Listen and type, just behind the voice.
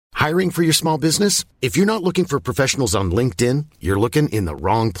Hiring for your small business? If you're not looking for professionals on LinkedIn, you're looking in the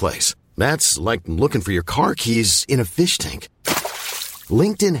wrong place. That's like looking for your car keys in a fish tank.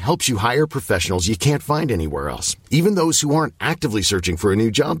 LinkedIn helps you hire professionals you can't find anywhere else, even those who aren't actively searching for a new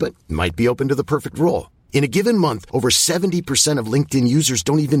job but might be open to the perfect role. In a given month, over 70% of LinkedIn users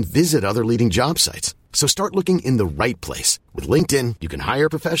don't even visit other leading job sites. So start looking in the right place. With LinkedIn, you can hire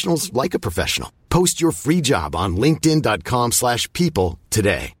professionals like a professional. Post your free job on linkedin.com/people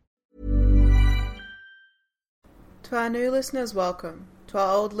today. To our new listeners, welcome. To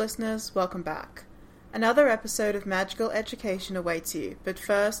our old listeners, welcome back. Another episode of Magical Education awaits you, but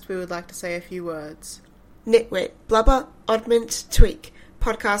first we would like to say a few words. Nitwit, blubber, oddment, tweak.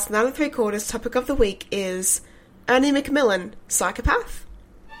 Podcast 9 3/4 topic of the week is Ernie Macmillan, psychopath?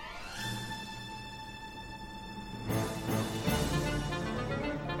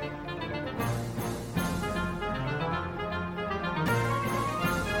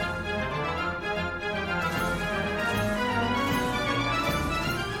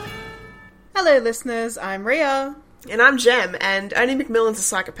 Hello listeners, I'm Ria. And I'm Jem, and Ernie Macmillan's a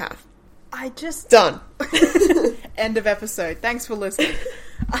psychopath. Done. End of episode. Thanks for listening.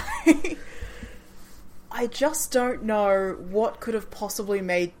 I just don't know what could have possibly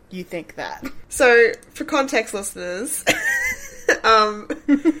made you think that. So, for context listeners,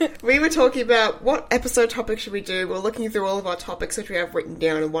 we were talking about what episode topic should we do. We're looking through all of our topics which we have written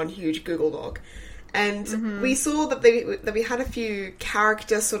down in one huge Google Doc. And we saw that we had a few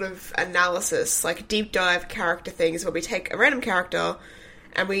character sort of analysis, like deep dive character things, where we take a random character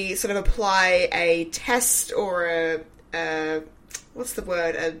and we sort of apply a test or a what's the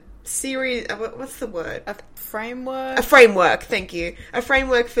word? A series? What's the word? A framework? A framework, thank you. A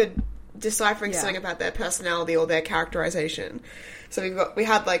framework for deciphering something about their personality or their characterization. So we've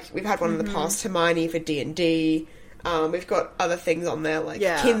had one in the past, Hermione for D&D. We've got other things on there, like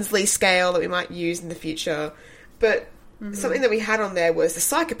Kinsley scale that we might use in the future. But something that we had on there was the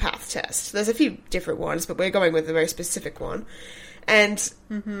psychopath test. There's a few different ones, but we're going with a very specific one. And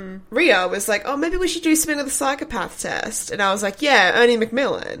Ria was like, oh, maybe we should do something with the psychopath test. And I was like, yeah, Ernie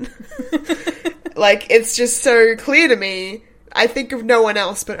Macmillan. Like, it's just so clear to me. I think of no one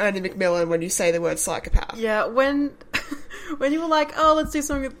else but Ernie Macmillan when you say the word psychopath. Yeah, when you were like, oh, let's do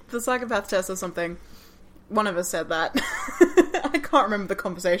something with the psychopath test or something, one of us said that. I can't remember the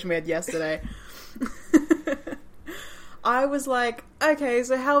conversation we had yesterday. I was like, okay,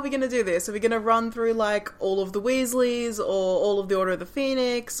 so how are we going to do this? Are we going to run through, like, all of the Weasleys, or all of the Order of the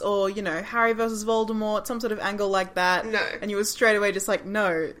Phoenix, or, you know, Harry versus Voldemort, some sort of angle like that? No. And you were straight away just like,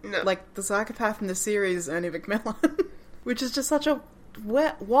 no. Like, the psychopath in the series is Ernie Macmillan. Which is just such a...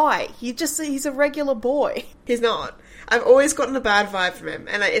 Why? He's a regular boy. He's not. I've always gotten a bad vibe from him,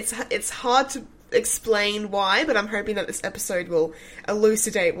 and it's hard to explain why, but I'm hoping that this episode will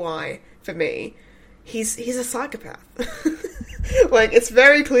elucidate why, for me. He's a psychopath. Like, it's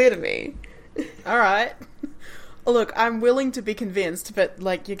very clear to me. Alright. Look, I'm willing to be convinced, but,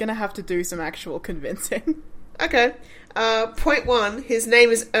 like, you're gonna have to do some actual convincing. Okay. Point 1, his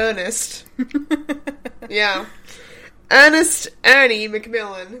name is Ernest. Yeah. Ernest Ernie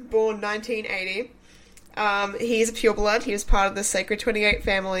Macmillan, born 1980. He's a pureblood. He was part of the Sacred 28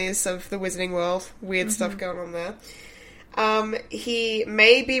 families of the Wizarding World. Weird stuff going on there. He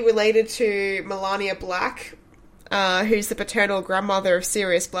may be related to Melania Black, who's the paternal grandmother of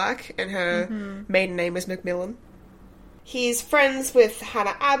Sirius Black, and her maiden name was Macmillan. He's friends with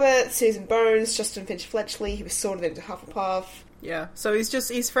Hannah Abbott, Susan Bones, Justin Finch Fletchley. He was sorted into Hufflepuff. Yeah, so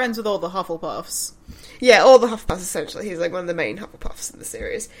he's friends with all the Hufflepuffs. Yeah, all the Hufflepuffs, essentially. He's, like, one of the main Hufflepuffs in the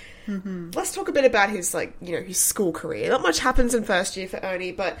series. Let's talk a bit about his, like, you know, his school career. Not much happens in first year for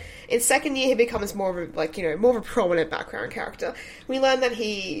Ernie, but in second year he becomes more of a, like, you know, more of a prominent background character. We learn that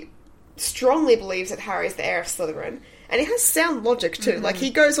he strongly believes that Harry is the heir of Slytherin, and he has sound logic, too. Like, he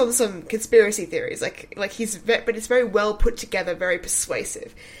goes on some conspiracy theories, but it's very well put together, very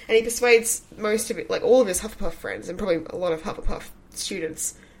persuasive. And he persuades most of it, like, all of his Hufflepuff friends, and probably a lot of Hufflepuff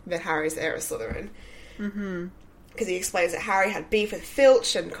students, that Harry's the heir of Slytherin. Because he explains that Harry had beef with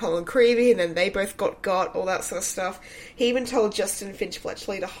Filch and Colin Creevey, and then they both got all that sort of stuff. He even told Justin Finch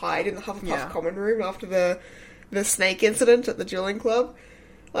Fletchley to hide in the Hufflepuff common room after the snake incident at the dueling club.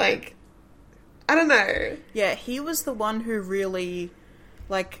 Like, I don't know. Yeah, he was the one who really,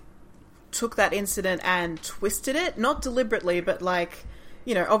 like, took that incident and twisted it. Not deliberately, but, like,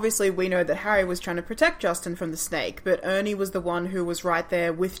 you know, obviously we know that Harry was trying to protect Justin from the snake, but Ernie was the one who was right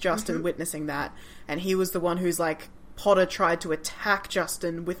there with Justin witnessing that, and he was the one who's like, Potter tried to attack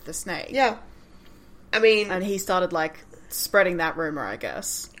Justin with the snake. Yeah. I mean... And he started, like, spreading that rumour, I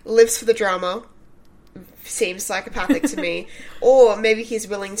guess. Lives for the drama. seems psychopathic to me. Or maybe he's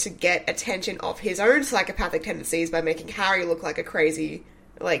willing to get attention off his own psychopathic tendencies by making Harry look like a crazy,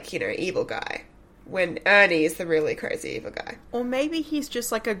 like, you know, evil guy, when Ernie is the really crazy evil guy. Or maybe he's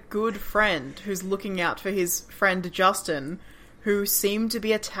just like a good friend who's looking out for his friend Justin, who seemed to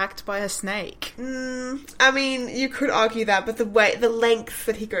be attacked by a snake. I mean, you could argue that, but the length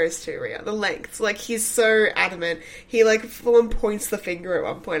that he goes to, Rhea, the length. Like, he's so adamant. He, like, full on points the finger at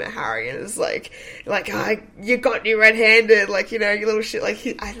one point at Harry and is like, you got me red-handed, like, you know, you little shit. Like,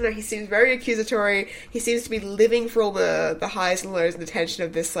 I don't know, he seems very accusatory. He seems to be living for all the highs and lows and the tension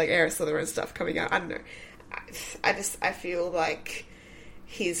of this, like, Aerith Slytherin stuff coming out. I don't know. I feel like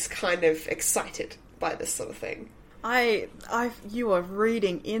he's kind of excited by this sort of thing. You are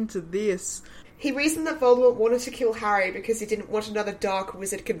reading into this. He reasoned that Voldemort wanted to kill Harry because he didn't want another dark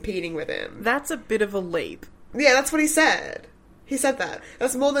wizard competing with him. That's a bit of a leap. Yeah, that's what he said. He said that.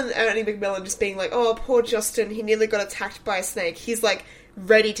 That's more than Ernie Macmillan just being like, oh, poor Justin, he nearly got attacked by a snake. He's, like,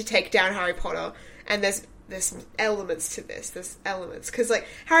 ready to take down Harry Potter. And there's elements to this. There's elements. Because, like,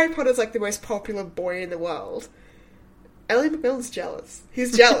 Harry Potter's, like, the most popular boy in the world. Ernie Macmillan's jealous.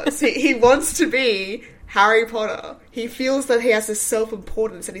 He's jealous. he wants to be Harry Potter. He feels that he has this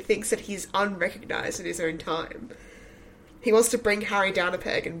self-importance and he thinks that he's unrecognised in his own time. He wants to bring Harry down a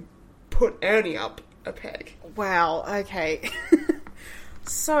peg and put Ernie up a peg. Wow, okay.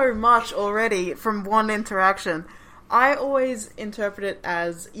 So much already from one interaction. I always interpret it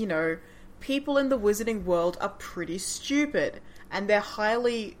as, you know, people in the wizarding world are pretty stupid and they're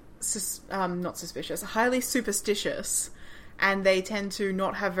highly highly superstitious, and they tend to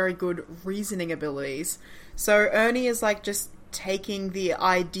not have very good reasoning abilities. So Ernie is like just taking the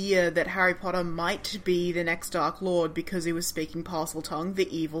idea that Harry Potter might be the next Dark Lord because he was speaking Parseltongue,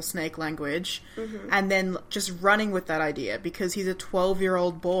 the evil snake language, and then just running with that idea because he's a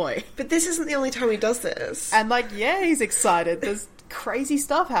 12-year-old boy. But this isn't the only time he does this. And like, yeah, he's excited. There's crazy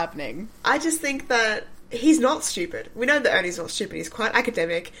stuff happening. I just think that he's not stupid. We know that Ernie's not stupid. He's quite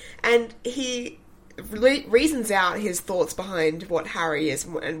academic, and he reasons out his thoughts behind what Harry is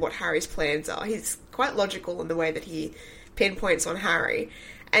and what Harry's plans are. He's quite logical in the way that he pinpoints on Harry,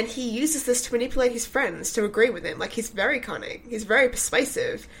 and he uses this to manipulate his friends to agree with him. Like, he's very cunning. He's very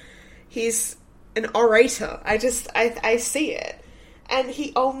persuasive. He's an orator. I see it. And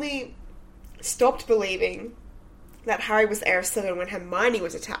he only stopped believing that Harry was Aerith Slytherin when Hermione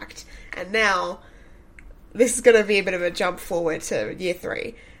was attacked. And now, this is going to be a bit of a jump forward to year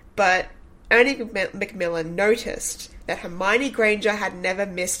 3, but Ernie Macmillan noticed that Hermione Granger had never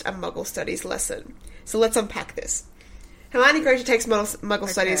missed a Muggle Studies lesson. So let's unpack this. Hermione Granger takes Muggle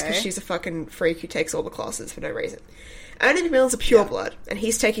Studies because she's a fucking freak who takes all the classes for no reason. Ernie Macmillan's a pureblood, and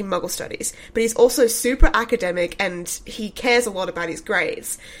he's taking Muggle Studies, but he's also super academic, and he cares a lot about his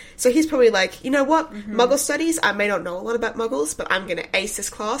grades. So he's probably like, you know what, Muggle Studies, I may not know a lot about Muggles, but I'm going to ace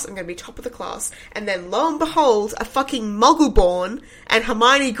this class, I'm going to be top of the class, and then lo and behold, a fucking Muggle-born, and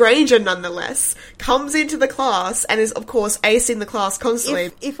Hermione Granger nonetheless, comes into the class, and is, of course, acing the class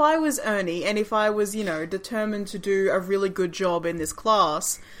constantly. If I was Ernie, and if I was, you know, determined to do a really good job in this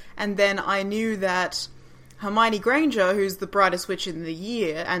class, and then I knew that Hermione Granger, who's the brightest witch in the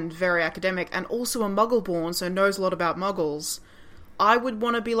year, and very academic, and also a Muggle-born, so knows a lot about Muggles, I would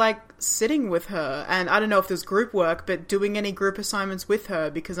want to be, like, sitting with her, and I don't know if there's group work, but doing any group assignments with her,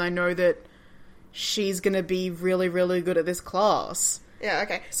 because I know that she's going to be really, really good at this class. Yeah,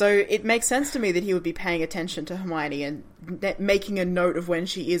 okay. So it makes sense to me that he would be paying attention to Hermione and making a note of when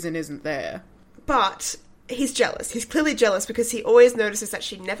she is and isn't there. But he's jealous. He's clearly jealous because he always notices that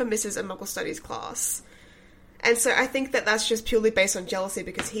she never misses a Muggle Studies class. And so I think that that's just purely based on jealousy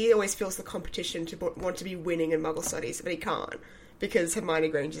because he always feels the competition to want to be winning in Muggle Studies, but he can't because Hermione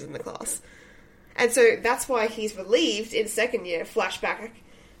Granger's in the class. And so that's why he's relieved in second year, flashback,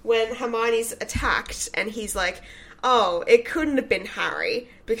 when Hermione's attacked and he's like, oh, it couldn't have been Harry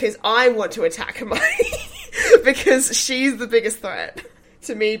because I want to attack Hermione because she's the biggest threat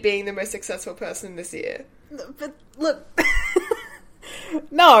to me being the most successful person this year. But look,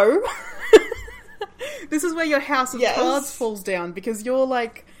 no. This is where your house of cards falls down, because you're,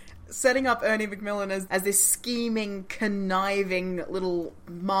 like, setting up Ernie Macmillan as this scheming, conniving little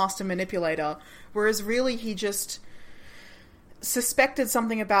master manipulator, whereas really he just suspected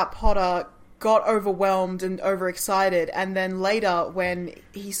something about Potter, got overwhelmed and overexcited, and then later, when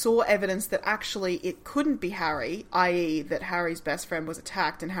he saw evidence that actually it couldn't be Harry, i.e. that Harry's best friend was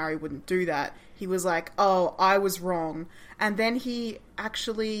attacked and Harry wouldn't do that, he was like, oh, I was wrong. And then he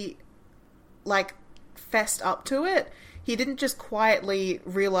actually, like, fessed up to it. He didn't just quietly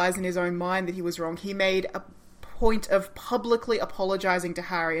realise in his own mind that he was wrong. He made a point of publicly apologizing to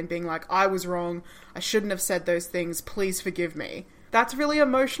Harry and being like, I was wrong, I shouldn't have said those things, please forgive me. That's really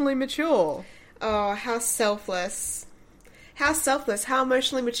emotionally mature. Oh, how selfless. How selfless, how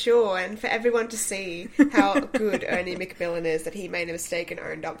emotionally mature, and for everyone to see how good Ernie Macmillan is, that he made a mistake and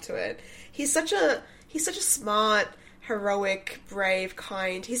owned up to it. He's such a smart, heroic, brave,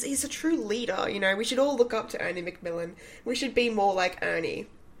 kind. He's a true leader, you know. We should all look up to Ernie Macmillan. We should be more like Ernie.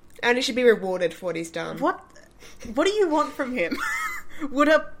 Ernie should be rewarded for what he's done. What do you want from him? Would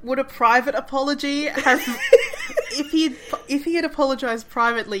a private apology have... If he had apologized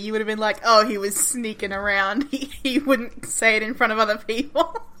privately, you would have been like, oh, he was sneaking around. He wouldn't say it in front of other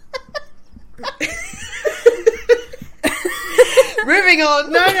people. Moving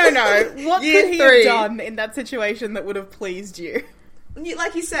on. No. What Year could he 3. have done in that situation that would have pleased you?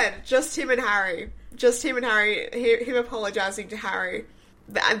 Like you said, just him and Harry. Just him and Harry. Him apologizing to Harry.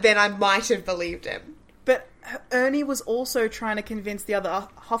 Then I might have believed him. But Ernie was also trying to convince the other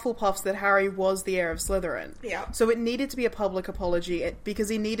Hufflepuffs that Harry was the heir of Slytherin. Yeah. So it needed to be a public apology because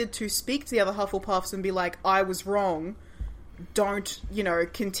he needed to speak to the other Hufflepuffs and be like, I was wrong. Don't,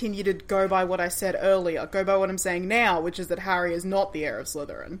 continue to go by what I said earlier. Go by what I'm saying now, which is that Harry is not the heir of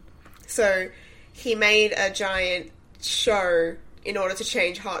Slytherin. So he made a giant show in order to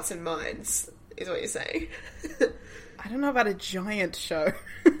change hearts and minds, is what you're saying. I don't know about a giant show.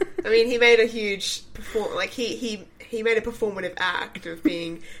 I mean, he made a huge he made a performative act of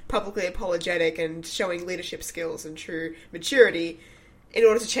being publicly apologetic and showing leadership skills and true maturity in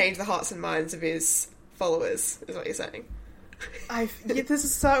order to change the hearts and minds of his followers, is what you're saying. This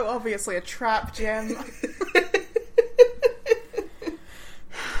is so obviously a trap, Jem.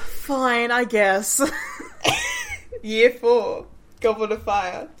 Fine, I guess. Year 4, Goblet of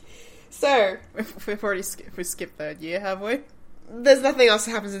Fire. So... We've already skipped third year, have we? There's nothing else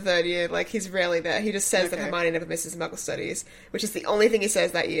that happens in third year. Like, he's rarely there. He just says that Hermione never misses Muggle studies, which is the only thing he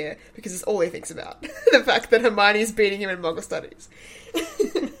says that year, because it's all he thinks about. The fact that Hermione's beating him in Muggle studies.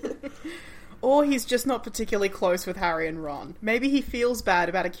 Or he's just not particularly close with Harry and Ron. Maybe he feels bad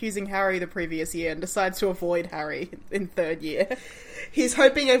about accusing Harry the previous year and decides to avoid Harry in third year. He's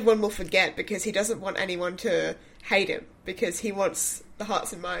hoping everyone will forget because he doesn't want anyone to hate him, because he wants the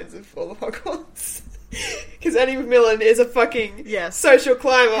hearts and minds of all of Hogwarts. Because Ernie Macmillan is a fucking social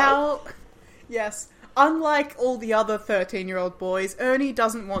climber. Yes. Unlike all the other 13-year-old boys, Ernie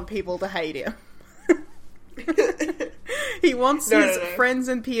doesn't want people to hate him. He wants his friends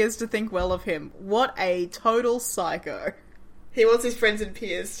and peers to think well of him. What a total psycho. He wants his friends and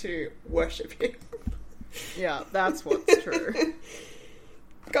peers to worship him. Yeah, that's what's true.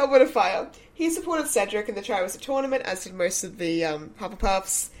 Goblet of Fire. He supported Cedric in the Triwizard Tournament, as did most of the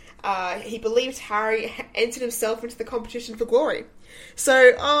Hufflepuffs. He believed Harry entered himself into the competition for glory.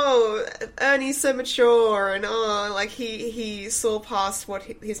 So, Ernie's so mature, and he saw past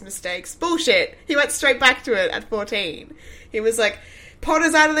his mistakes. Bullshit! He went straight back to it at 14. He was like,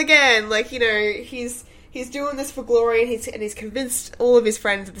 Potter's at it again! He's doing this for glory, and he's convinced all of his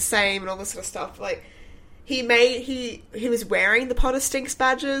friends are the same, and all this sort of stuff. He was wearing the Potter Stinks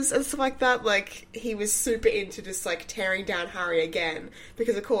badges and stuff like that. He was super into just, tearing down Harry again.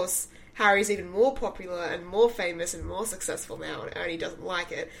 Because, of course, Harry's even more popular and more famous and more successful now, and Ernie doesn't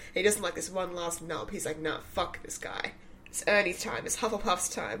like it. And he doesn't like this one last nub. He's like, nah, fuck this guy. It's Ernie's time. It's Hufflepuff's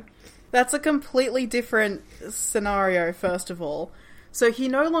time. That's a completely different scenario, first of all. So he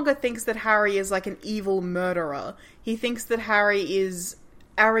no longer thinks that Harry is an evil murderer. He thinks that Harry is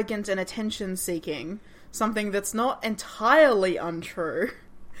arrogant and attention-seeking. Something that's not entirely untrue.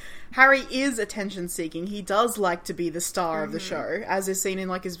 Harry is attention-seeking. He does like to be the star of the show, as is seen in,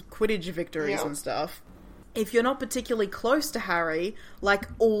 his Quidditch victories and stuff. If you're not particularly close to Harry, like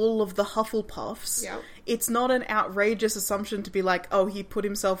all of the Hufflepuffs, it's not an outrageous assumption to be like, oh, he put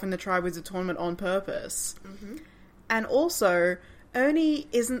himself in the Triwizard Tournament on purpose. Mm-hmm. And also, Ernie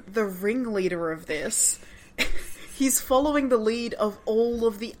isn't the ringleader of this. He's following the lead of all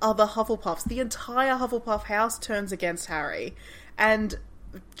of the other Hufflepuffs. The entire Hufflepuff house turns against Harry. And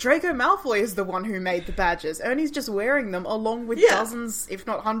Draco Malfoy is the one who made the badges. Ernie's just wearing them along with dozens, if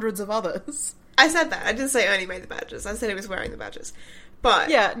not hundreds of others. I said that. I didn't say Ernie made the badges. I said he was wearing the badges. But...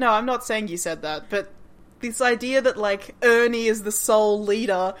 yeah, no, I'm not saying you said that. But this idea that, Ernie is the sole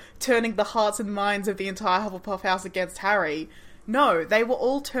leader turning the hearts and minds of the entire Hufflepuff house against Harry. No, they were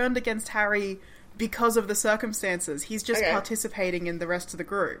all turned against Harry because of the circumstances. He's just participating in the rest of the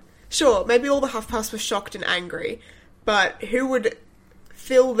group. Sure, maybe all the Hufflepuffs were shocked and angry, but who would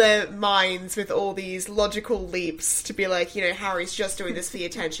fill their minds with all these logical leaps to be like, Harry's just doing this for the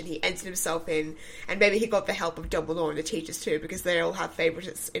attention, he entered himself in, and maybe he got the help of Dumbledore and the teachers too, because they all have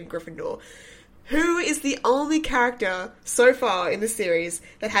favourites in Gryffindor. Who is the only character so far in the series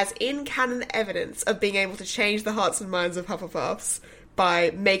that has in-canon evidence of being able to change the hearts and minds of Hufflepuffs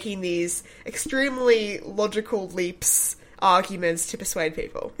by making these extremely logical leaps, arguments to persuade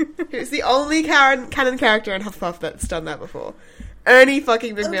people? Who's the only canon character in Hufflepuff that's done that before? Ernie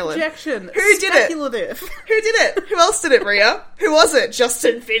fucking McMillan. Objection. Who did Speculative. Who did it? Who else did it, Rhea? Who was it?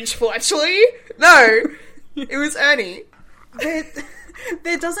 Justin Finch Fletchley? No. It was Ernie.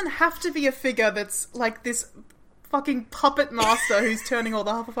 There doesn't have to be a figure that's like this fucking puppet master who's turning all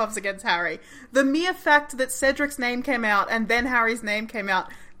the Hufflepuffs against Harry. The mere fact that Cedric's name came out and then Harry's name came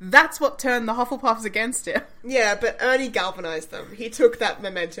out, that's what turned the Hufflepuffs against him. Yeah, but Ernie galvanized them. He took that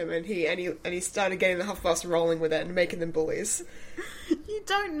momentum and he started getting the Hufflepuffs rolling with it and making them bullies. You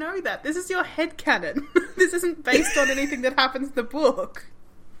don't know that. This is your headcanon. This isn't based on anything that happens in the book.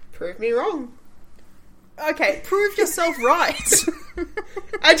 Prove me wrong. Okay, prove yourself right.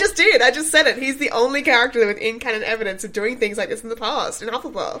 I just did. I just said it. He's the only character with in-canon evidence of doing things like this in the past in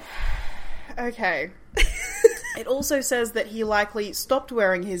Hufflepuff. Okay. It also says that he likely stopped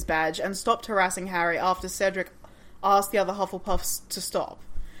wearing his badge and stopped harassing Harry after Cedric asked the other Hufflepuffs to stop.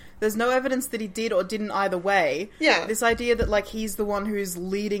 There's no evidence that he did or didn't either way. Yeah. This idea that, like, he's the one who's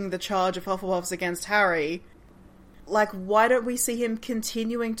leading the charge of Hufflepuffs against Harry... Like, why don't we see him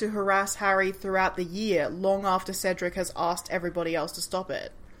continuing to harass Harry throughout the year, long after Cedric has asked everybody else to stop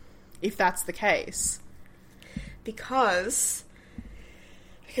it? If that's the case. Because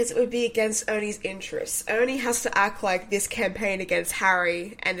it would be against Ernie's interests. Ernie has to act like this campaign against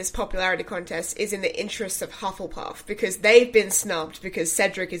Harry and this popularity contest is in the interests of Hufflepuff, because they've been snubbed because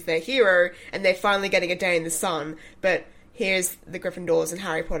Cedric is their hero and they're finally getting a day in the sun, but here's the Gryffindors and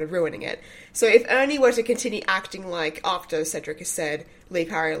Harry Potter ruining it. So if Ernie were to continue acting like, after Cedric has said, leave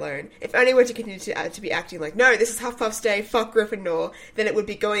Harry alone, if Ernie were to continue to be acting like, no, this is Hufflepuff's day, fuck Gryffindor, then it would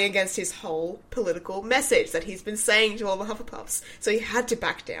be going against his whole political message that he's been saying to all the Hufflepuffs. So he had to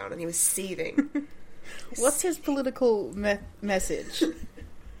back down, and he was seething. What's his political message?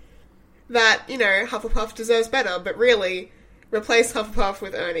 That, you know, Hufflepuff deserves better, but really... replace Hufflepuff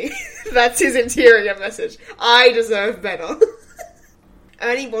with Ernie. That's his interior message. I deserve better.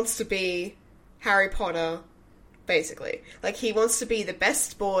 Ernie wants to be Harry Potter, basically. Like, he wants to be the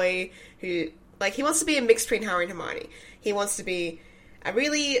best boy who... Like, he wants to be a mix between Harry and Hermione. He wants to be a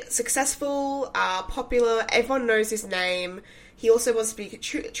really successful, popular, everyone knows his name. He also wants to be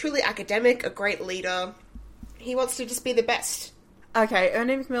truly academic, a great leader. He wants to just be the best. Okay,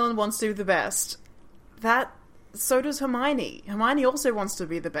 Ernie Macmillan wants to be the best. So does Hermione. Hermione also wants to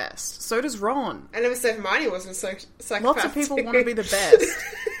be the best. So does Ron. I never said Hermione wasn't a psychopath. Lots of people want to be the best.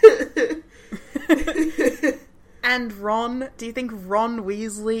 And Ron, do you think Ron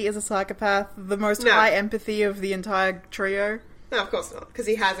Weasley is a psychopath? The most high empathy of the entire trio? No, of course not. Because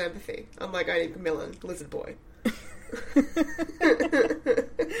he has empathy. Unlike Ernie Macmillan, Lizard Boy.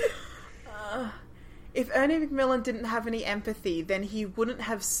 If Ernie Macmillan didn't have any empathy, then he wouldn't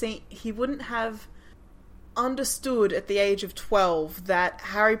have understood at the age of 12 that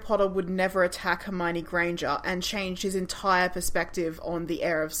Harry Potter would never attack Hermione Granger and change his entire perspective on the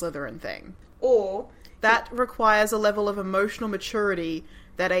heir of Slytherin thing. Or... that requires a level of emotional maturity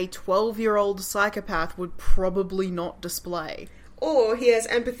that a 12-year-old psychopath would probably not display. Or he has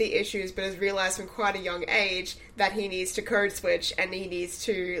empathy issues but has realised from quite a young age that he needs to code switch and he needs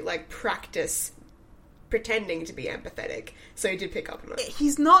to, like, practice pretending to be empathetic. So he did pick up on it.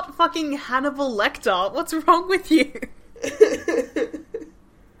 He's not fucking Hannibal Lecter. What's wrong with you?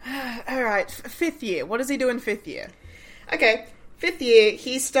 Alright, 5th year. What does he do in 5th year? Okay, 5th year,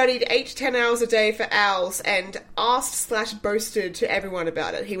 he studied 8 to 10 hours a day for owls and asked/boasted to everyone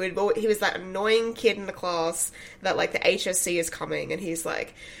about it. He was that annoying kid in the class that, like, the HSC is coming, and he's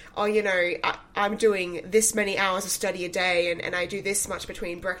like, oh, you know, I'm doing this many hours of study a day, and I do this much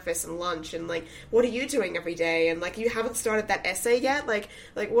between breakfast and lunch, and, like, what are you doing every day? And, like, you haven't started that essay yet? Like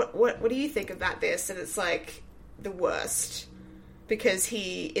what do you think about this? And it's, like, the worst. Because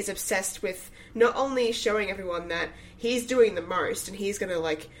he is obsessed with not only showing everyone that he's doing the most, and he's gonna,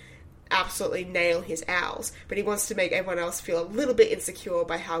 like, absolutely nail his owls, but he wants to make everyone else feel a little bit insecure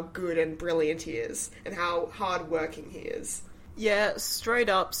by how good and brilliant he is, and how hard-working he is. Yeah, straight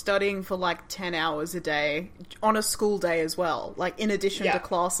up studying for like 10 hours a day, on a school day as well. Like, in addition to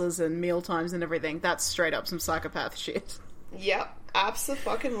classes and meal times and everything, that's straight up some psychopath shit. Yep,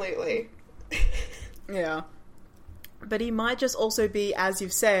 abso-fucking-lutely. Yeah. But he might just also be, as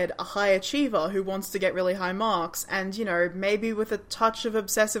you've said, a high achiever who wants to get really high marks, and, you know, maybe with a touch of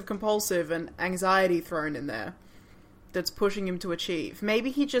obsessive-compulsive and anxiety thrown in there that's pushing him to achieve. Maybe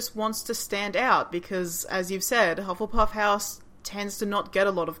he just wants to stand out because, as you've said, Hufflepuff House tends to not get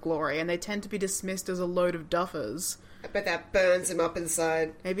a lot of glory, and they tend to be dismissed as a load of duffers. I bet that burns him up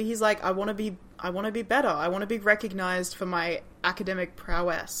inside. Maybe he's like, I want to be better. I want to be recognized for my academic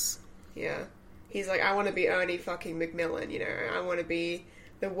prowess. Yeah. He's like, I want to be Ernie fucking Macmillan, you know? I want to be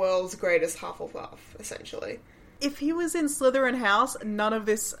the world's greatest Hufflepuff, essentially. If he was in Slytherin House, none of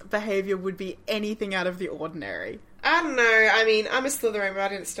this behaviour would be anything out of the ordinary. I don't know. I mean, I'm a Slytherin, but I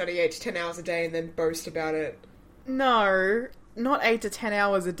didn't study 8 to 10 hours a day and then boast about it. No, not 8 to 10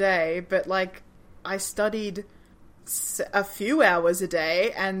 hours a day, but, like, I studied a few hours a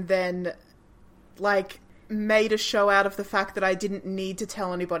day and then, like, made a show out of the fact that I didn't need to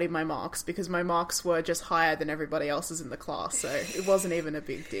tell anybody my marks because my marks were just higher than everybody else's in the class, so it wasn't even a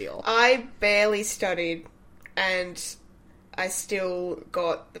big deal. I barely studied and I still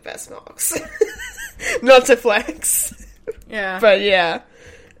got the best marks. Not to flex. Yeah. But yeah.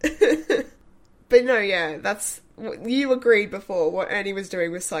 But no, yeah, that's... You agreed before what Ernie was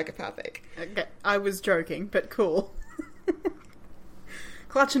doing was psychopathic. Okay, I was joking, but cool.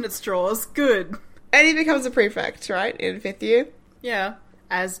 Clutching at straws, good. Ernie becomes a prefect, right, in 5th year? Yeah,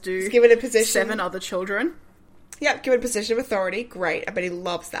 as do He's given a position... 7 other children. Yeah, given a position of authority, great, I bet he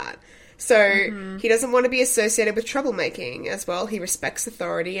loves that. So, he doesn't want to be associated with troublemaking as well. He respects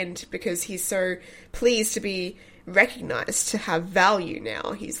authority, and because he's so pleased to be recognised, to have value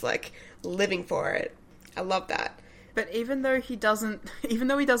now, he's, like, living for it. I love that. But even though he doesn't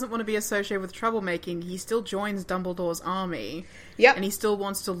want to be associated with troublemaking, he still joins Dumbledore's army. Yep. And he still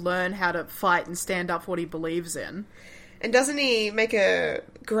wants to learn how to fight and stand up for what he believes in. And doesn't he make a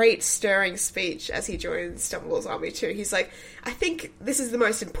great stirring speech as he joins Dumbledore's army too? He's like, I think this is the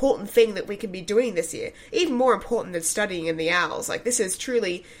most important thing that we can be doing this year. Even more important than studying in the Owls. Like, this is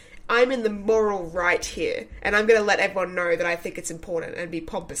truly, I'm in the moral right here. And I'm going to let everyone know that I think it's important and be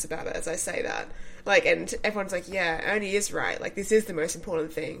pompous about it as I say that. Like, and everyone's like, yeah, Ernie is right. Like, this is the most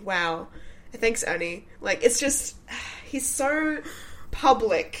important thing. Wow. Thanks, Ernie. Like, it's just, he's so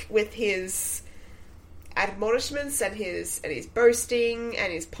public with his admonishments and his boasting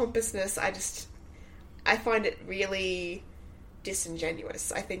and his pompousness. I find it really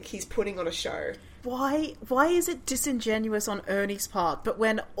disingenuous. I think he's putting on a show. Why is it disingenuous on Ernie's part? But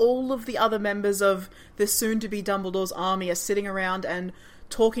when all of the other members of the soon-to-be Dumbledore's army are sitting around and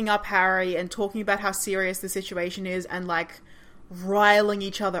talking up Harry and talking about how serious the situation is and, like, riling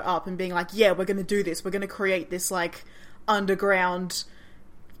each other up and being like, yeah, we're going to do this. We're going to create this, like, underground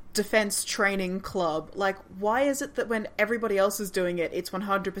defense training club. Like, why is it that when everybody else is doing it, it's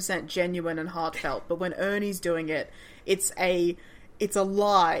 100% genuine and heartfelt, but when Ernie's doing it, it's a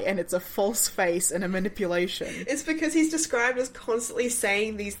lie and it's a false face and a manipulation? It's because he's described as constantly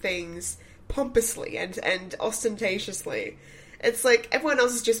saying these things pompously and ostentatiously. It's like, everyone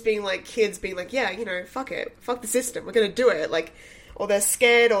else is just being like, kids being like, yeah, you know, fuck it. Fuck the system. We're gonna do it. Like, or they're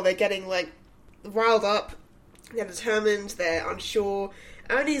scared, or they're getting, like, riled up. They're determined. They're unsure.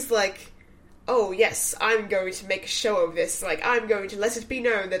 Ernie's like, oh, yes, I'm going to make a show of this. Like, I'm going to let it be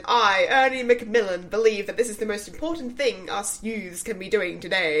known that I, Ernie Macmillan, believe that this is the most important thing us youths can be doing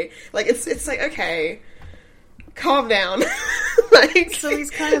today. Like, it's like, okay, calm down. Like, so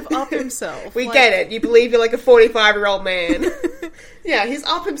he's kind of up himself. We get it. You believe you're like a 45-year-old man. Yeah, he's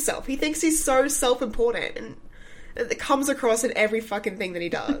up himself. He thinks he's so self-important, and it comes across in every fucking thing that he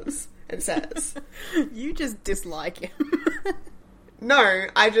does and says. You just dislike him. No,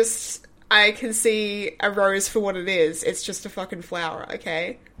 I can see a rose for what it is. It's just a fucking flower,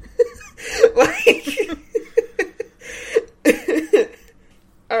 okay? Like...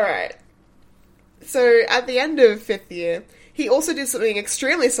 Alright. So, at the end of 5th year, he also did something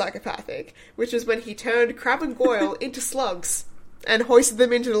extremely psychopathic, which is when he turned Crabbe and Goyle into slugs and hoisted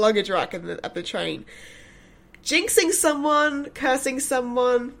them into the luggage rack at the train. Jinxing someone, cursing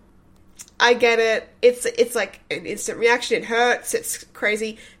someone, I get it. It's like an instant reaction. It hurts. It's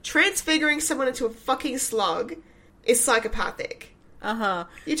crazy. Transfiguring someone into a fucking slug is psychopathic. Uh-huh.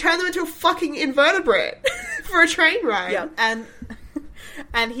 You turn them into a fucking invertebrate for a train ride. Yeah,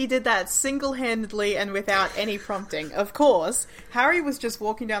 and he did that single-handedly and without any prompting. Of course, Harry was just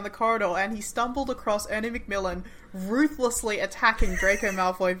walking down the corridor and he stumbled across Ernie Macmillan ruthlessly attacking Draco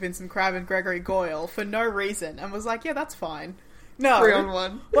Malfoy, Vincent Crabbe, and Gregory Goyle for no reason, and was like, yeah, that's fine. No.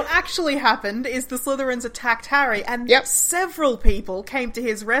 3-on-1. What actually happened is the Slytherins attacked Harry, and several people came to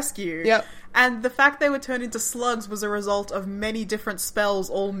his rescue. Yep. And the fact they were turned into slugs was a result of many different spells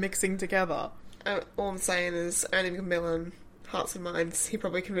all mixing together. All I'm saying is, Ernie Macmillan, hearts and minds, he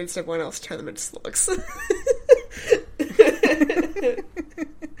probably convinced everyone else to turn them into slugs.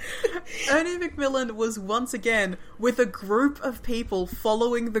 Ernie Macmillan was once again with a group of people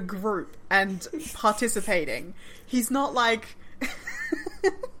following the group and participating. He's not like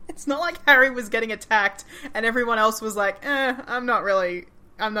It's not like Harry was getting attacked and everyone else was like, I'm not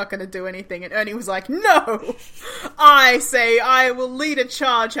going to do anything. And Ernie was like, no! I say I will lead a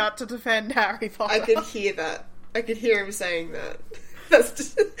charge out to defend Harry Potter. I could hear that. I could hear him saying that. That's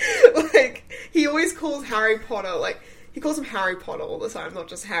just, like, he always calls Harry Potter, like, he calls him Harry Potter all the time, not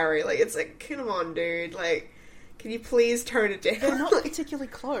just Harry. Like, it's like, come on, dude. Like, can you please tone it down? They're not particularly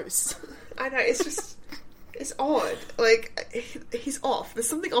close. I know, it's just... It's odd. Like, he's off. There's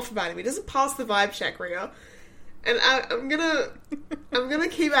something off about him. He doesn't pass the vibe check, Rhea. And I'm gonna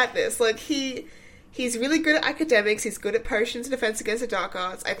keep at this. Like, he's really good at academics. He's good at potions and defense against the dark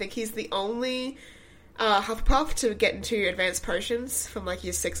arts. I think he's the only Hufflepuff to get into advanced potions from, like,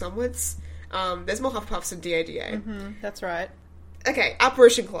 year 6 onwards. There's more Hufflepuffs in DADA. Mm-hmm, that's right. Okay,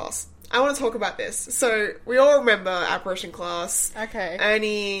 apparition class. I want to talk about this. So, we all remember apparition class. Okay.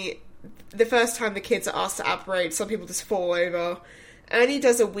 Only... The first time the kids are asked to apparate, some people just fall over. Ernie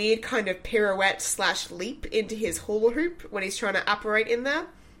does a weird kind of pirouette/leap into his hula hoop when he's trying to apparate in there.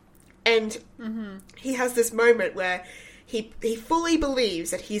 And he has this moment where he fully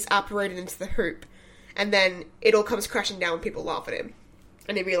believes that he's apparated into the hoop. And then it all comes crashing down when people laugh at him.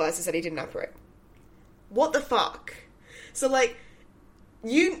 And he realizes that he didn't apparate. What the fuck? So, like...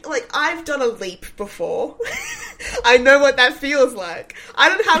 I've done a leap before. I know what that feels like. I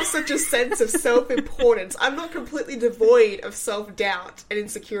don't have such a sense of self-importance. I'm not completely devoid of self-doubt and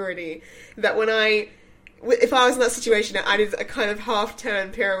insecurity that if I was in that situation and I did a kind of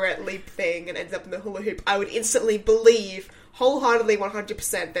half-turn pirouette leap thing and ended up in the hula hoop, I would instantly believe, wholeheartedly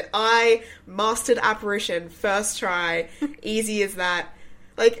 100%, that I mastered apparition first try, easy as that.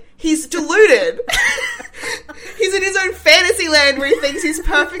 Like, he's deluded. He's in his own fantasy land where he thinks he's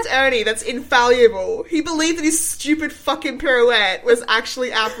perfect Ernie that's infallible. He believed that his stupid fucking pirouette was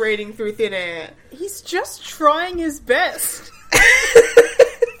actually apparating through thin air. He's just trying his best.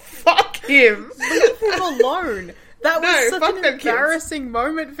 Fuck him. Leave him alone. That was such an embarrassing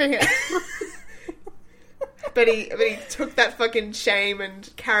moment for him. But he took that fucking shame and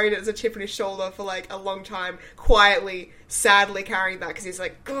carried it as a chip on his shoulder for, like, a long time, quietly, sadly carrying that, because he's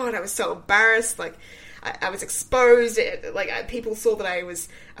like, God, I was so embarrassed, like, I was exposed, people saw that I was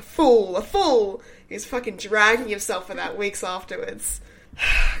a fool. He was fucking dragging himself for that weeks afterwards.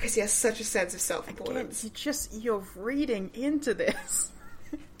 Because he has such a sense of self-importance. Again, you're reading into this.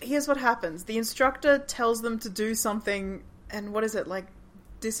 Here's what happens. The instructor tells them to do something, and what is it, like,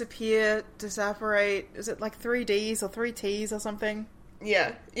 disappear, disapparate, is it like 3 Ds or 3 Ts or something?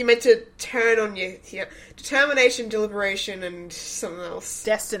 Yeah. You're meant to turn on your determination, deliberation, and something else.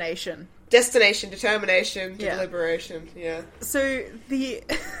 Destination, determination, deliberation, yeah. So the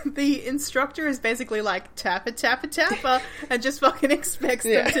instructor is basically like tapper, tapper, tapper, and just fucking expects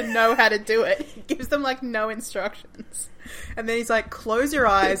them to know how to do it. He gives them like no instructions. And then he's like, close your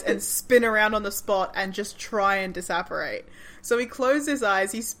eyes and spin around on the spot and just try and disapparate. So he closes his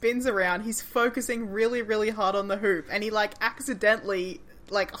eyes, he spins around, he's focusing really, really hard on the hoop, and he, like, accidentally,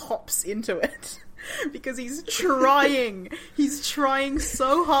 like, hops into it. Because he's trying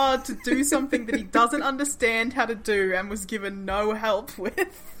so hard to do something that he doesn't understand how to do and was given no help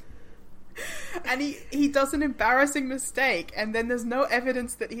with. And he does an embarrassing mistake, and then there's no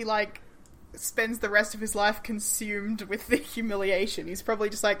evidence that he, like, spends the rest of his life consumed with the humiliation. He's probably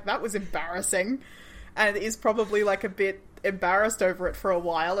just like, that was embarrassing, and is probably, like, a bit embarrassed over it for a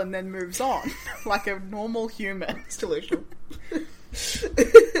while and then moves on like a normal human. It's delusional.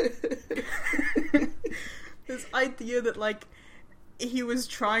 This idea that, like, he was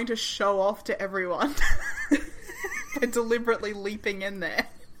trying to show off to everyone by deliberately leaping in there.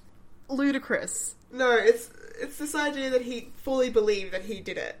 Ludicrous. No, it's this idea that he fully believed that he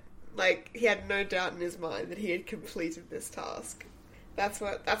did it. Like, he had no doubt in his mind that he had completed this task. That's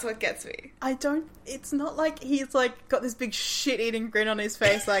what gets me. It's not like he's, like, got this big shit-eating grin on his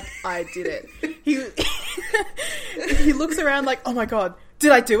face, like, I did it. He looks around like, oh my god,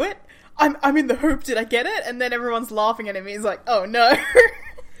 did I do it? I'm in the hoop, did I get it? And then everyone's laughing at him, he's like, oh no.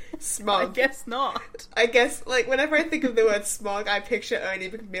 Smug. I guess not. I guess, like, whenever I think of the word smug, I picture Ernie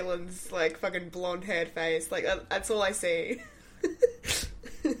Macmillan's, like, fucking blonde-haired face. Like, that's all I see.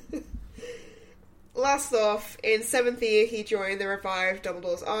 Last off, in 7th year, he joined the revived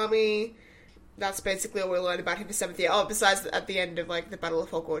Dumbledore's army. That's basically all we learned about him for 7th year. Oh, besides at the end of, like, the Battle of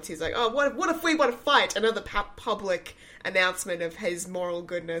Hogwarts, he's like, oh, what if we want to fight? Another public announcement of his moral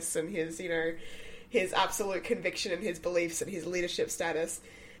goodness and his, you know, his absolute conviction and his beliefs and his leadership status.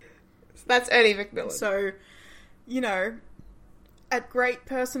 That's Ernie Macmillan. So, you know, at great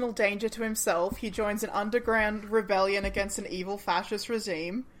personal danger to himself, he joins an underground rebellion against an evil fascist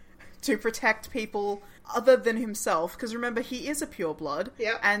regime to protect people other than himself, because remember, he is a pureblood,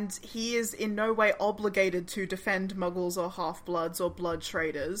 Yeah. and he is in no way obligated to defend muggles or half-bloods or blood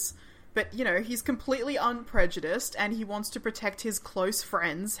traders. But, you know, he's completely unprejudiced, and he wants to protect his close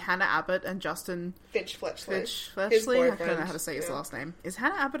friends, Hannah Abbott and Justin Finch Fletchley. His His Fletchley? I boyfriend. don't know how to say his last name. Is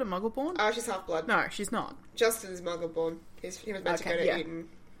Hannah Abbott a Muggleborn? Oh, she's half-blood. No, she's not. Justin's Muggleborn. He was meant to go to yeah. Eton.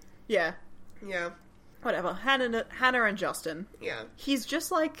 Yeah. Yeah. Whatever. Hannah and Justin. Yeah. He's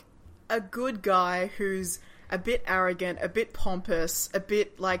just like a good guy who's a bit arrogant, a bit pompous, a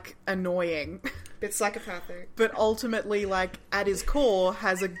bit, like, annoying. Bit psychopathic. But ultimately, like, at his core,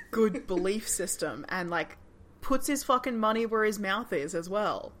 has a good belief system and, like, puts his fucking money where his mouth is as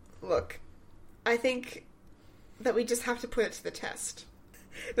well. Look, I think that we just have to put it to the test.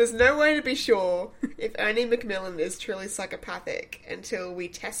 There's no way to be sure if Ernie Macmillan is truly psychopathic until we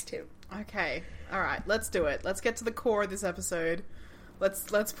test him. Okay, alright, let's do it. Let's get to the core of this episode.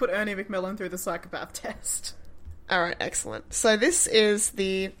 Let's put Ernie Macmillan through the psychopath test. Alright, excellent. So this is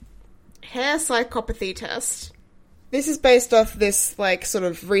the hair psychopathy test. This is based off this, like, sort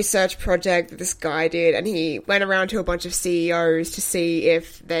of research project that this guy did, and he went around to a bunch of CEOs to see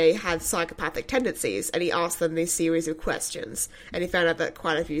if they had psychopathic tendencies, and he asked them this series of questions, and he found out that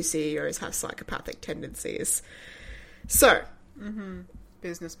quite a few CEOs have psychopathic tendencies. So...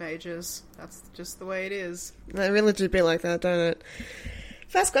 Business majors. That's just the way it is. They really do be like that, don't it?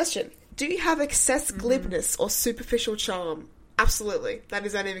 First question. Do you have excess glibness or superficial charm? Absolutely. That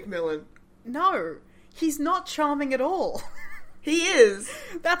is Ernie Macmillan. No, he's not charming at all. He is.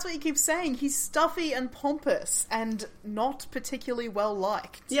 That's what you keep saying. He's stuffy and pompous and not particularly well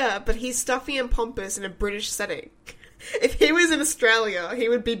liked. Yeah, but he's stuffy and pompous in a British setting. If he was in Australia, he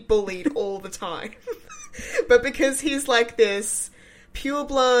would be bullied all the time. But because he's like this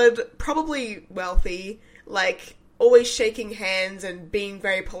pureblood, probably wealthy, like always shaking hands and being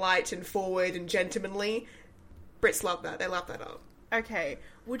very polite and forward and gentlemanly, Brits love that. They love that up. Okay,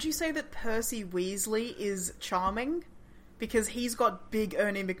 would you say that Percy Weasley is charming? Because he's got big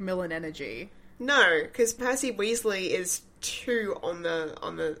Ernie Macmillan energy. No, because Percy Weasley is too on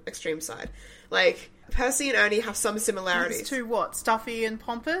the extreme side. Like, Percy and Ernie have some similarities. He's too what? Stuffy and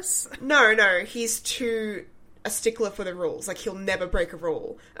pompous? No, he's too a stickler for the rules. Like, he'll never break a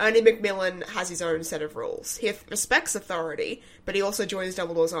rule. Ernie Macmillan has his own set of rules. He respects authority, but he also joins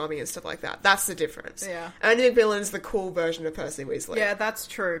Dumbledore's army and stuff like that. That's the difference. Yeah. Ernie Macmillan's the cool version of Percy Weasley. Yeah, that's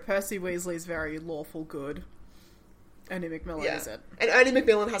true. Percy Weasley's very lawful good. Ernie Macmillan isn't. And Ernie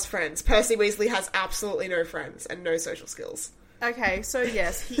Macmillan has friends. Percy Weasley has absolutely no friends and no social skills. Okay, so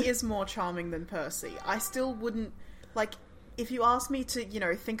yes, he is more charming than Percy. I still wouldn't, like, if you asked me to, you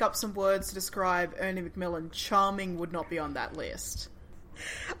know, think up some words to describe Ernie Macmillan, charming would not be on that list.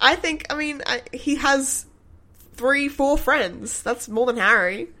 I think, he has 3-4 friends. That's more than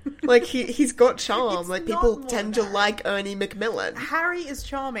Harry. Like, he's got charm. It's like, not people more tend than to Harry. like Ernie Macmillan. Harry is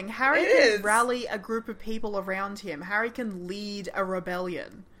charming. Harry It can is. rally a group of people around him. Harry can lead a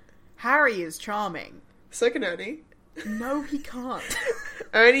rebellion. Harry is charming. So can Ernie. No, he can't.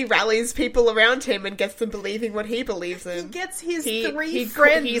 Ernie rallies people around him and gets them believing what he believes in. He gets his He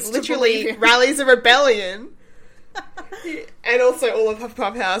friends He to literally believe him. rallies a rebellion. And also all of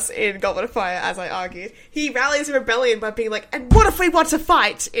Hufflepuff House in Goblet of Fire, as I argued. He rallies a rebellion by being like, and what if we want to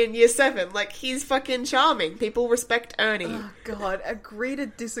fight in Year 7? Like, he's fucking charming. People respect Ernie. Oh, God. Agree to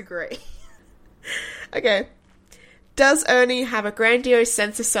disagree. Okay. Does Ernie have a grandiose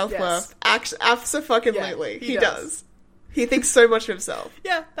sense of self-worth? Yes. Abso-fucking-lutely. Yeah, he he does. He thinks so much of himself.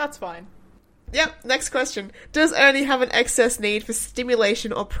 Yeah, that's fine. Yep, next question. Does Ernie have an excess need for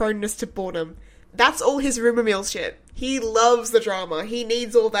stimulation or proneness to boredom? That's all his rumour mill shit. He loves the drama. He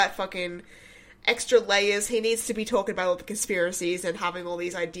needs all that fucking extra layers. He needs to be talking about all the conspiracies and having all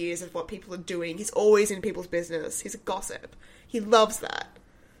these ideas of what people are doing. He's always in people's business. He's a gossip. He loves that.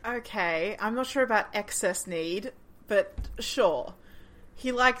 Okay, I'm not sure about excess need, but sure.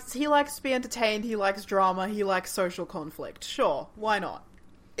 He likes to be entertained, he likes drama, he likes social conflict. Sure, why not?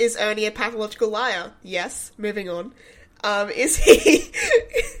 Is Ernie a pathological liar? Yes. Moving on. Is he...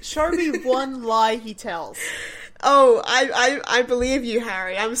 Show me one lie he tells. Oh, I believe you,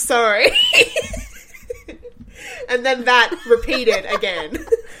 Harry. I'm sorry. And then that repeated again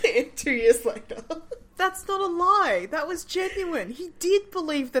 2 years later. That's not a lie. That was genuine. He did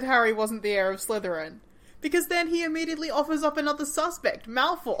believe that Harry wasn't the heir of Slytherin. Because then he immediately offers up another suspect,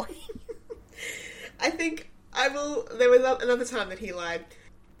 Malfoy. I think there was another time that he lied.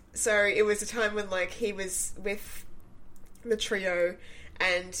 So it was a time when, like, he was with the trio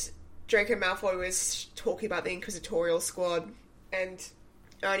and Draco Malfoy was talking about the Inquisitorial Squad and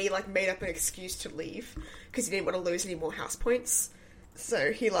Ernie, like, made up an excuse to leave because he didn't want to lose any more house points.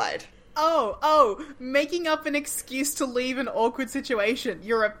 So he lied. Oh, making up an excuse to leave an awkward situation.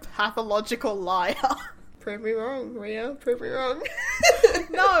 You're a pathological liar. Prove me wrong, Rhea. Prove me wrong.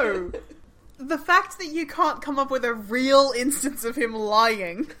 No! The fact that you can't come up with a real instance of him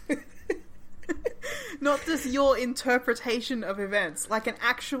lying, not just your interpretation of events, like an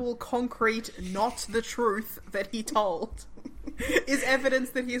actual concrete, not the truth that he told, is evidence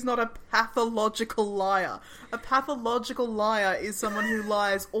that he is not a pathological liar. A pathological liar is someone who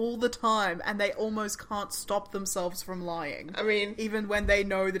lies all the time and they almost can't stop themselves from lying. I mean, even when they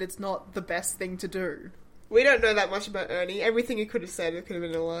know that it's not the best thing to do. We don't know that much about Ernie. Everything he could have said, it could have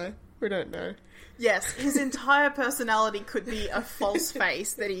been a lie. We don't know. Yes, his entire personality could be a false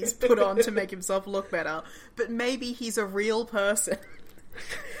face that he's put on to make himself look better, but maybe he's a real person.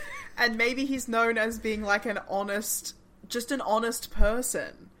 And maybe he's known as being like an honest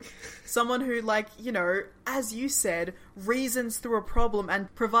person. Someone who, like, you know, as you said, reasons through a problem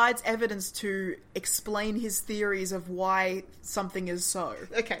and provides evidence to explain his theories of why something is so.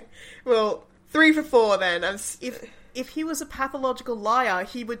 Okay, well, 3 for 4 then. If he was a pathological liar,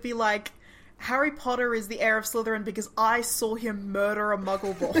 he would be like, Harry Potter is the heir of Slytherin because I saw him murder a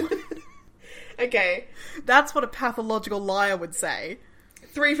muggle boy. Okay. That's what a pathological liar would say.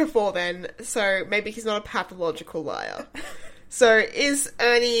 3 for 4 then, so maybe he's not a pathological liar. So, is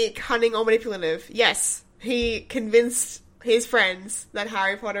Ernie cunning or manipulative? Yes. He convinced his friends that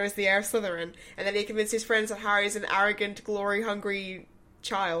Harry Potter is the heir of Slytherin, and then he convinced his friends that Harry is an arrogant, glory-hungry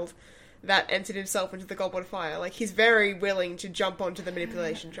child that entered himself into the Goblet of Fire. Like, he's very willing to jump onto the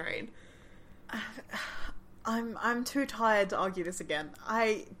manipulation train. I'm too tired to argue this again.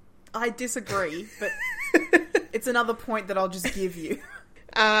 I disagree, but it's another point that I'll just give you.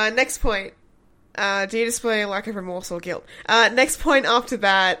 Next point. Do you display a lack of remorse or guilt? Next point after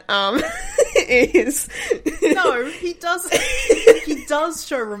that, is... No, he does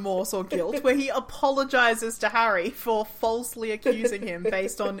show remorse or guilt, where he apologizes to Harry for falsely accusing him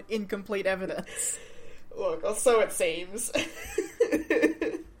based on incomplete evidence. Look, or so it seems.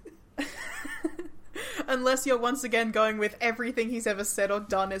 Unless you're once again going with everything he's ever said or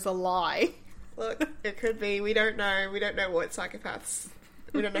done is a lie. Look, it could be. We don't know. We don't know what psychopaths...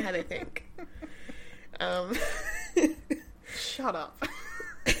 We don't know how they think. Shut up.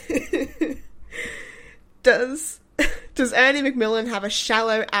 Does Ernie Macmillan have a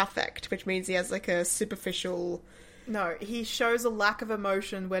shallow affect, which means he has like a superficial... No, he shows a lack of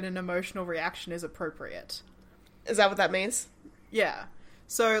emotion when an emotional reaction is appropriate. Is that what that means? Yeah.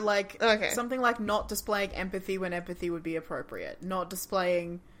 So, like, okay. Something like not displaying empathy when empathy would be appropriate. Not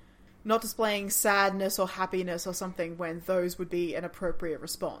displaying sadness or happiness or something when those would be an appropriate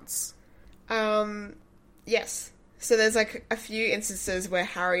response. Yes. So there's, like, a few instances where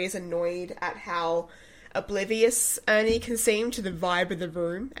Harry is annoyed at how oblivious Ernie can seem to the vibe of the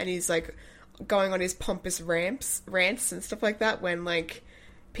room, and he's, like, going on his pompous rants and stuff like that when, like,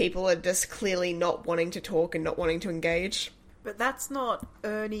 people are just clearly not wanting to talk and not wanting to engage. But that's not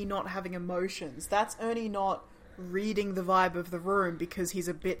Ernie not having emotions. That's Ernie not reading the vibe of the room because he's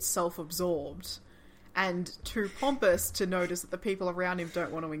a bit self-absorbed and too pompous to notice that the people around him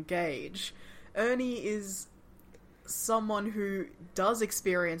don't want to engage. Ernie is someone who does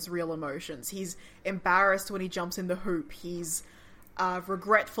experience real emotions. He's embarrassed when he jumps in the hoop. He's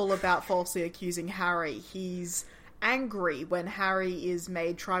regretful about falsely accusing Harry. He's angry when Harry is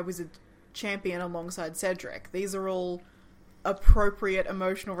made Triwizard Champion alongside Cedric. These are all appropriate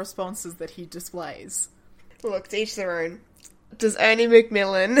emotional responses that he displays. Look, to each their own. Does Ernie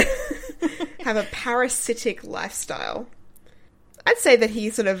Macmillan have a parasitic lifestyle? I'd say that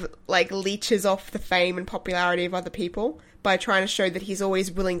he sort of, like, leeches off the fame and popularity of other people by trying to show that he's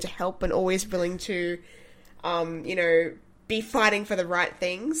always willing to help and always willing to, you know, be fighting for the right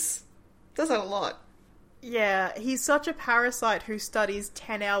things. Does that a lot. Yeah, he's such a parasite who studies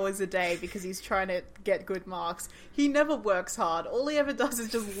 10 hours a day because he's trying to get good marks. He never works hard. All he ever does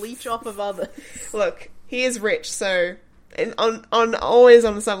is just leech off of others. Look, he is rich, so always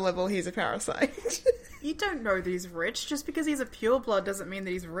on some level he's a parasite. You don't know that he's rich. Just because he's a pureblood doesn't mean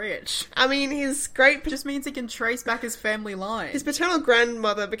that he's rich. I mean, his great... Just means he can trace back his family line. His paternal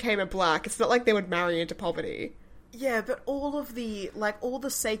grandmother became a black. It's not like they would marry into poverty. Yeah, but all the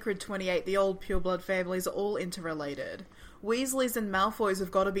Sacred 28, the old pureblood families are all interrelated. Weasleys and Malfoys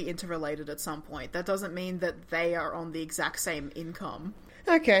have got to be interrelated at some point. That doesn't mean that they are on the exact same income.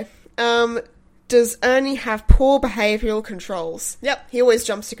 Okay. Does Ernie have poor behavioural controls? Yep, he always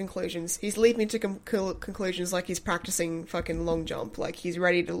jumps to conclusions. He's leaping to conclusions like he's practicing fucking long jump. Like, he's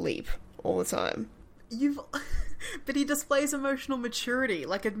ready to leap all the time. But he displays emotional maturity,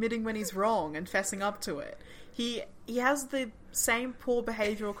 like admitting when he's wrong and fessing up to it. He has the same poor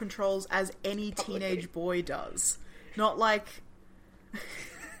behavioral controls as any teenage boy does. Not like...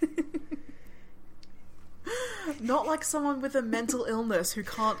 Not like someone with a mental illness who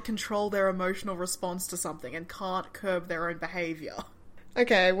can't control their emotional response to something and can't curb their own behaviour.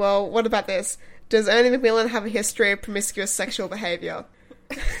 Okay, well, what about this? Does Ernie Macmillan have a history of promiscuous sexual behaviour?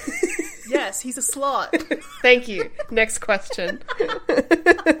 Yes, he's a slut. Thank you. Next question.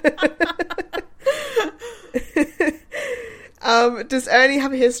 Does Ernie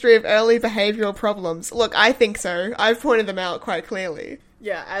have a history of early behavioural problems? Look, I think so. I've pointed them out quite clearly.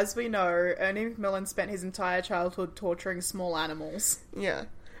 Yeah, as we know, Ernie Macmillan spent his entire childhood torturing small animals. Yeah.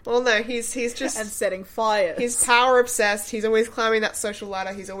 Well, no, he's just... And setting fires. He's power obsessed, he's always climbing that social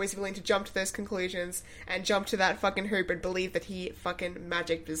ladder, he's always willing to jump to those conclusions and jump to that fucking hoop and believe that he fucking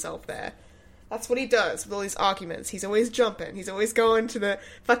magicked himself there. That's what he does with all his arguments. He's always jumping. He's always going to the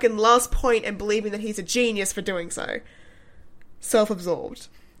fucking last point and believing that he's a genius for doing so. Self-absorbed.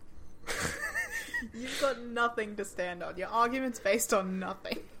 You've got nothing to stand on. Your argument's based on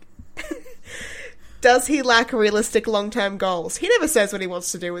nothing. Does he lack realistic long-term goals? He never says what he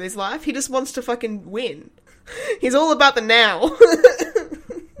wants to do with his life. He just wants to fucking win. He's all about the now.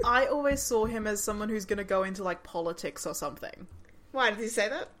 I always saw him as someone who's going to go into, like, politics or something. Why, did he say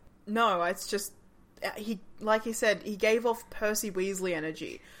that? No, it's just... like he said, he gave off Percy Weasley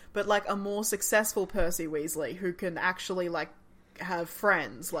energy, but, like, a more successful Percy Weasley who can actually, like, have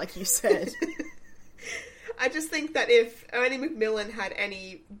friends, like you said. I just think that if Ernie Macmillan had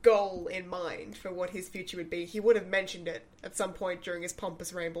any goal in mind for what his future would be, he would have mentioned it at some point during his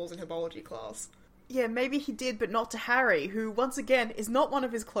pompous rambles in herbology class. Yeah, maybe he did, but not to Harry, who, once again, is not one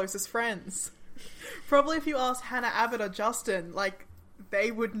of his closest friends. Probably if you asked Hannah Abbott or Justin, like,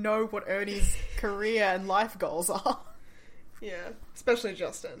 they would know what Ernie's career and life goals are. Yeah, especially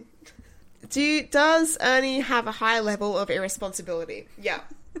Justin. Does Ernie have a high level of irresponsibility? Yeah.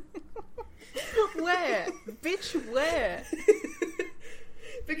 Where? Bitch, where?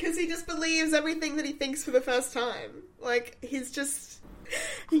 Because he just believes everything that he thinks for the first time. Like, he's just...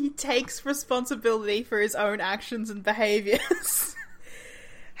 He takes responsibility for his own actions and behaviours.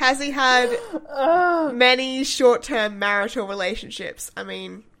 Has he had many short-term marital relationships? I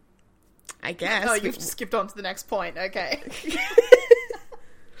mean, I guess. Oh, you've skipped on to the next point. Okay.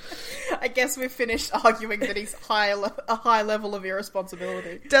 I guess we've finished arguing that he's a high level of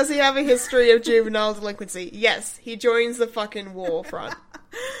irresponsibility. Does he have a history of juvenile delinquency? Yes, he joins the fucking war front.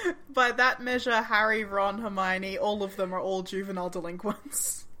 By that measure, Harry, Ron, Hermione, all of them are all juvenile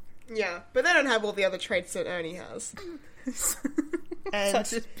delinquents. Yeah, but they don't have all the other traits that Ernie has.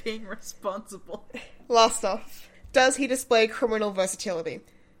 Such as being responsible. Last off, does he display criminal versatility?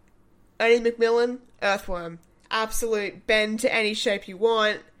 Ernie Macmillan, Earthworm. Absolute bend to any shape you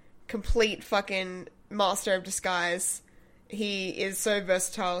want. Complete fucking master of disguise. He is so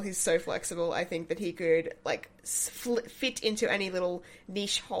versatile, he's so flexible. I think that he could, like, fit into any little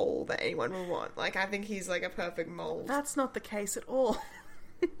niche hole that anyone would want. Like, I think he's, like, a perfect mold. That's not the case at all.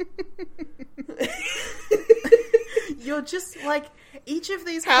 You're just, like, each of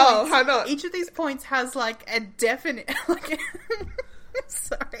these How points... not? Each of these points has, like, a definite... Like,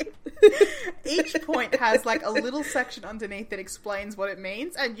 sorry. Each point has, like, a little section underneath that explains what it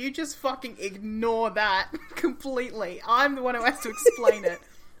means, and you just fucking ignore that completely. I'm the one who has to explain it.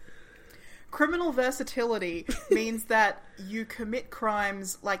 Criminal versatility means that you commit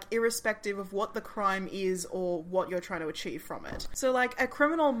crimes, like, irrespective of what the crime is or what you're trying to achieve from it. So, like, a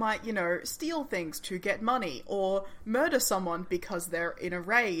criminal might, you know, steal things to get money, or murder someone because they're in a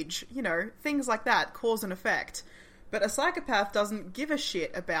rage, you know, things like that, cause and effect. But a psychopath doesn't give a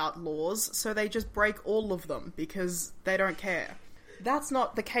shit about laws, so they just break all of them because they don't care. That's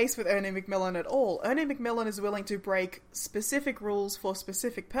not the case with Ernie Macmillan at all. Ernie Macmillan is willing to break specific rules for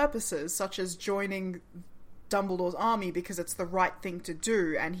specific purposes, such as joining Dumbledore's army because it's the right thing to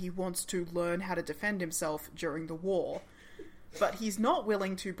do, and he wants to learn how to defend himself during the war. But he's not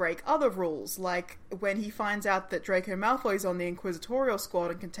willing to break other rules, like when he finds out that Draco Malfoy's on the Inquisitorial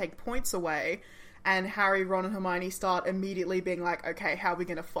squad and can take points away, and Harry, Ron, and Hermione start immediately being like, okay, how are we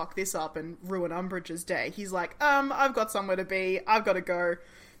gonna fuck this up and ruin Umbridge's day? He's like, I've got somewhere to be, I've gotta go,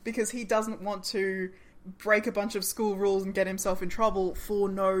 because he doesn't want to break a bunch of school rules and get himself in trouble for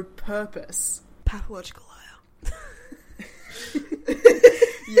no purpose. Pathological liar.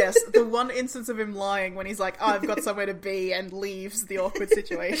 Yes, the one instance of him lying when he's like, I've got somewhere to be, and leaves the awkward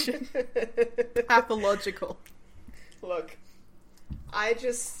situation. Pathological. Look, I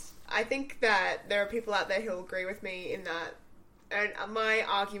think that there are people out there who'll agree with me in that, and my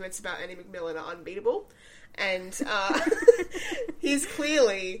arguments about Ernie Macmillan are unbeatable, and he's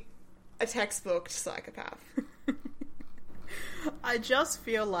clearly a textbook psychopath. I just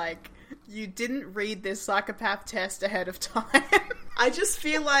feel like you didn't read this psychopath test ahead of time. I just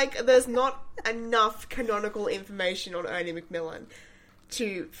feel like there's not enough canonical information on Ernie Macmillan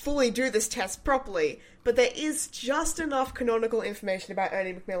to fully do this test properly, but there is just enough canonical information about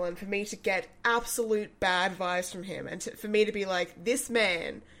Ernie Macmillan for me to get absolute bad vibes from him, and for me to be like, this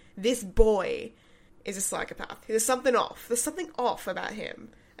man, this boy, is a psychopath. There's something off. There's something off about him.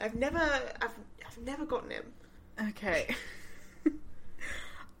 I've never gotten him. Okay.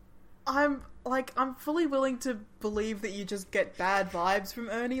 I'm fully willing to believe that you just get bad vibes from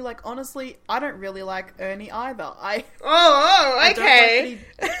Ernie. Like, honestly, I don't really like Ernie either. Okay.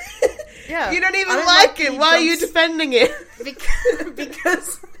 Yeah. You don't even like him. Why are you defending him?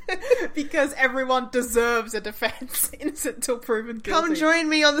 Because everyone deserves a defense, innocent till proven guilty. Come join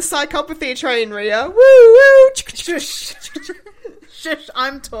me on the psychopathy train, Rhea. Woo woo. Shush. Shush,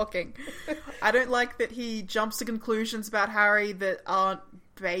 I'm talking. I don't like that he jumps to conclusions about Harry that aren't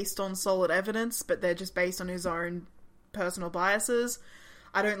based on solid evidence, but they're just based on his own personal biases.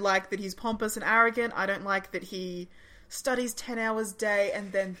 I don't like that he's pompous and arrogant. I don't like that he studies 10 hours a day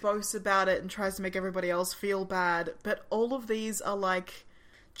and then boasts about it and tries to make everybody else feel bad. But all of these are like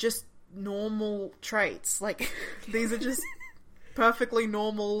just normal traits. Like, these are just perfectly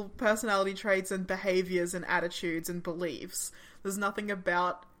normal personality traits and behaviors and attitudes and beliefs. There's nothing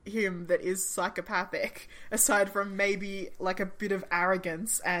about him that is psychopathic, aside from maybe like a bit of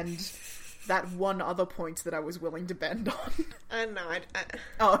arrogance and that one other point that I was willing to bend on. I know.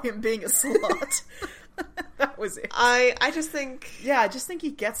 Oh, him being a slut. That was it. I just think... Yeah, I just think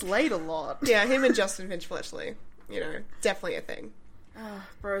he gets laid a lot. Yeah, him and Justin Finch Fletchley. Definitely a thing.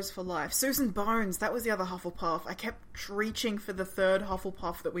 Bros for life. Susan Bones, that was the other Hufflepuff. I kept reaching for the third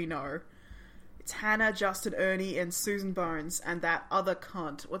Hufflepuff that we know. It's Hannah, Justin, Ernie, and Susan Bones, and that other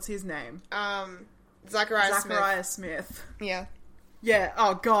cunt. What's his name? Zachariah Smith. Yeah. Yeah,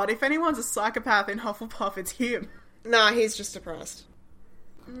 oh god, if anyone's a psychopath in Hufflepuff, it's him. Nah, he's just depressed.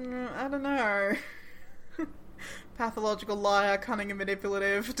 I don't know. Pathological liar, cunning and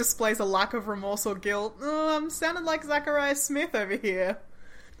manipulative, displays a lack of remorse or guilt. I'm sounding like Zachariah Smith over here.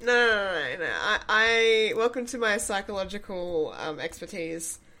 No. I welcome to my psychological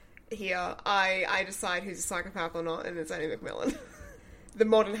expertise. Here, I decide who's a psychopath or not, and it's Ernie Macmillan. The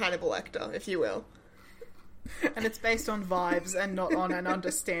modern Hannibal Lecter, if you will. And it's based on vibes and not on an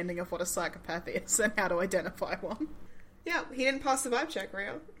understanding of what a psychopath is and how to identify one. Yeah, he didn't pass the vibe check,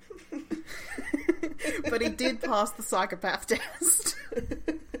 Rio. But he did pass the psychopath test.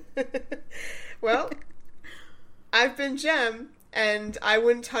 Well, I've been Jem, and I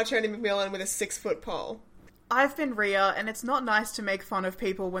wouldn't touch Ernie Macmillan with a 6-foot pole. I've been Rhea, and it's not nice to make fun of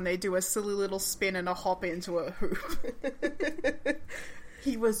people when they do a silly little spin and a hop into a hoop.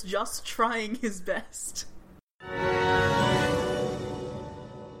 He was just trying his best.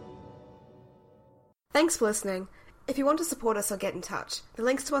 Thanks for listening. If you want to support us or get in touch, the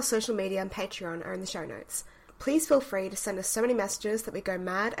links to our social media and Patreon are in the show notes. Please feel free to send us so many messages that we go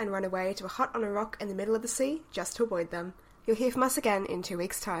mad and run away to a hut on a rock in the middle of the sea just to avoid them. You'll hear from us again in 2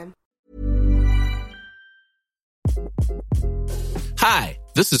 weeks' time. Hi,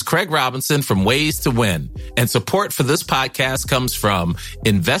 this is Craig Robinson from Ways to Win, and support for this podcast comes from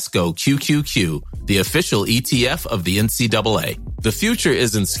Invesco QQQ, the official ETF of the NCAA. The future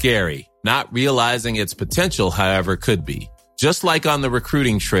isn't scary. Not realizing its potential, however, could be. Just like on the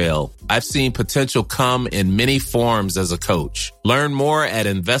recruiting trail, I've seen potential come in many forms as a coach. Learn more at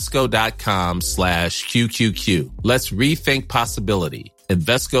Invesco.com/QQQ. Let's rethink possibility.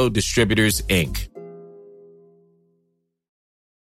 Invesco Distributors, Inc.